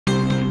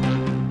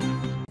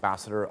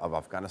Ambassador of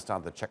Afghanistan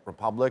to the Czech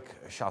Republic,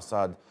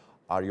 Shahzad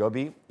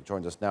Aryobee. He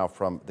joins us now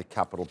from the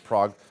capital,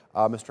 Prague.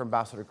 Mr.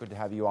 Ambassador, good to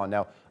have you on.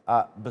 Now,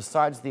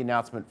 besides the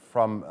announcement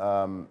from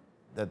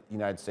the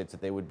United States that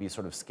they would be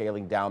sort of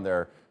scaling down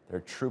their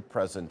troop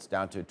presence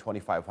down to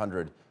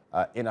 2,500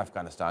 in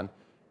Afghanistan,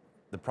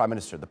 the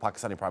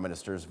Pakistani Prime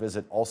Minister's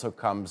visit also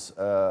comes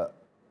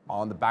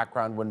on the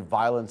background when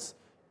violence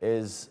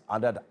is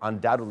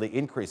undoubtedly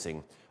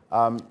increasing.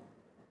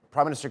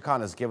 Prime Minister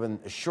Khan has given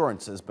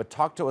assurances, but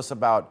talk to us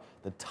about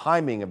the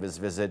timing of his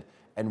visit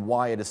and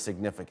why it is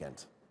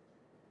significant.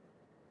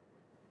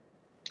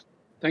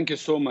 Thank you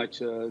so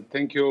much.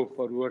 Thank you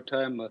for your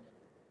time.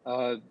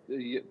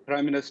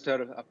 Prime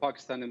Minister of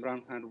Pakistan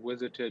Imran Khan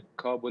visited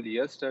Kabul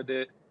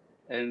yesterday,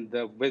 and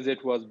the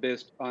visit was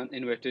based on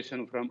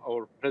invitation from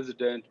our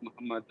President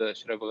Muhammad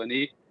Ashraf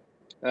Ghani.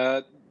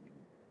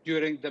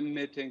 During the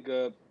meeting,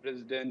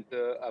 President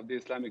of the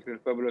Islamic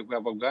Republic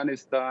of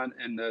Afghanistan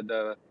and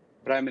the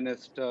Prime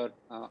Minister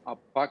of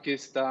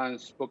Pakistan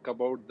spoke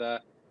about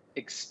the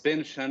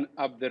expansion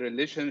of the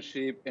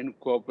relationship and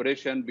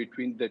cooperation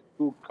between the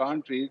two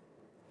countries.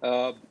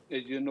 As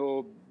you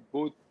know,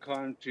 both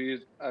countries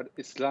are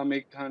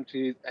Islamic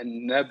countries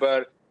and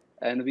neighbor,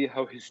 and we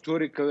have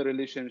historical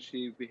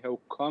relationship, we have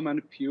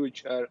common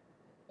future,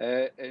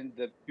 and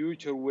the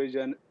future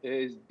vision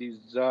is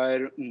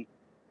desire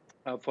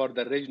for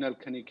the regional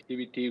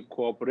connectivity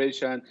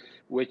cooperation,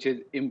 which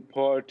is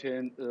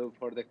important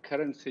for the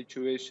current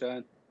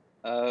situation.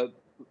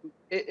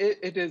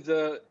 It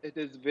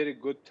is very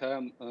good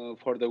time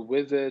for the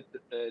visit.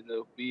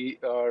 We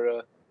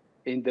are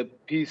in the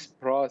peace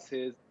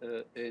process,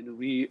 and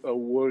we are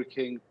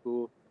working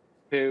to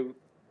pave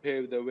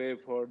the way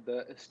for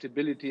the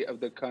stability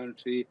of the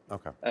country.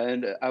 Okay.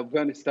 And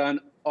Afghanistan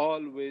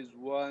always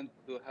wants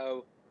to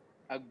have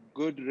a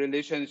good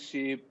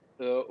relationship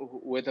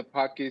with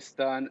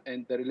Pakistan,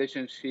 and the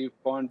relationship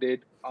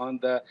founded on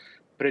the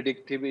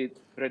predictability,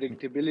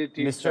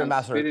 Mr.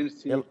 Ambassador,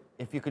 transparency.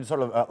 if you could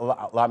sort of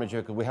allow me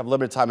to, we have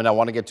limited time and I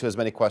want to get to as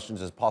many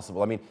questions as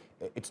possible. I mean,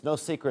 it's no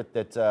secret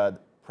that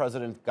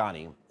President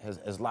Ghani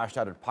has lashed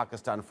out at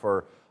Pakistan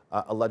for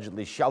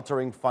allegedly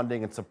sheltering,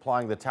 funding, and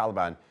supplying the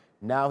Taliban.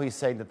 Now he's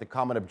saying that the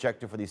common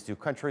objective for these two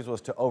countries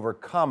was to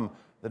overcome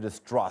the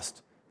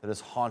distrust that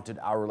has haunted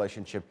our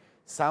relationship.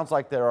 Sounds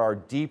like there are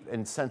deep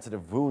and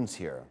sensitive wounds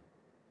here.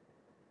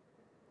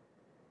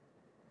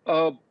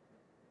 As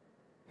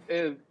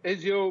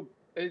you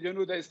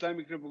know, the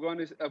Islamic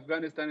Republic of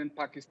Afghanistan and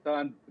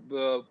Pakistan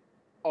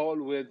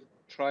always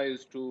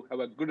tries to have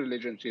a good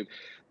relationship.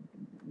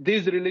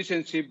 This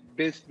relationship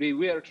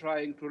we are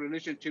trying to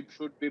relationship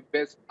should be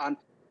based on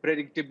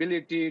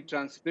predictability,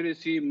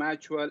 transparency,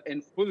 mutual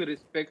and full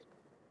respect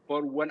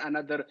for one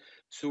another,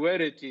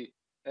 sovereignty.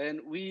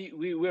 And we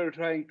were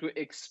trying to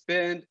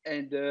expand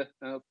and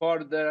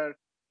further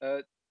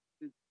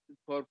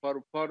for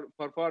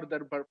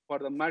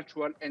the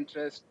mutual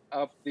interest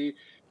of the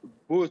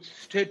both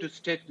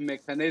state-to-state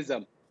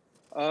mechanism.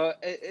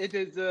 It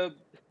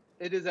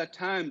is a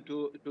time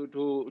to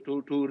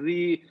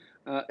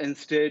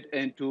reinstate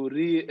and to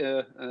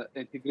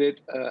reintegrate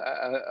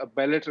a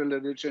bilateral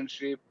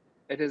relationship.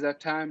 It is a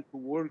time to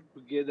work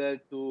together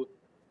to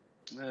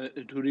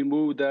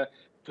remove the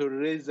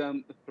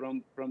terrorism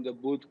from the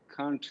both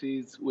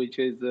countries, which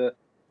is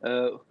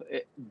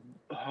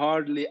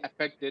hardly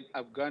affected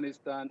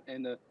Afghanistan,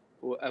 and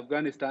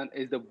Afghanistan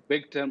is the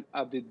victim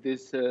of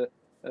this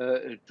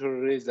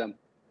terrorism.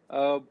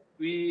 Our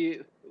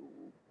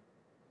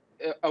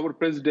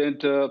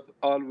president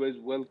always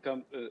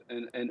welcome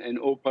and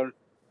open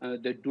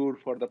the door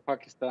for the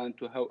Pakistan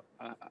to have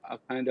a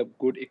kind of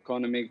good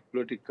economic,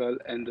 political,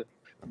 and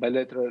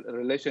bilateral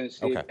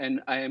relationship. Okay.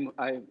 And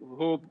I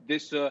hope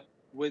this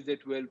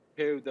visit will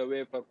pave the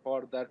way for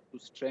further to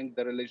strengthen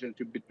the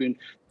relationship between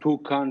two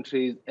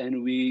countries,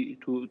 and we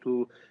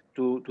to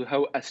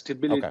have a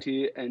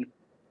stability and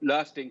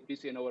lasting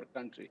peace in our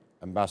country.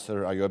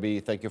 Ambassador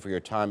Aryobee, thank you for your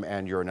time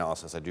and your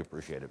analysis. I do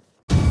appreciate it.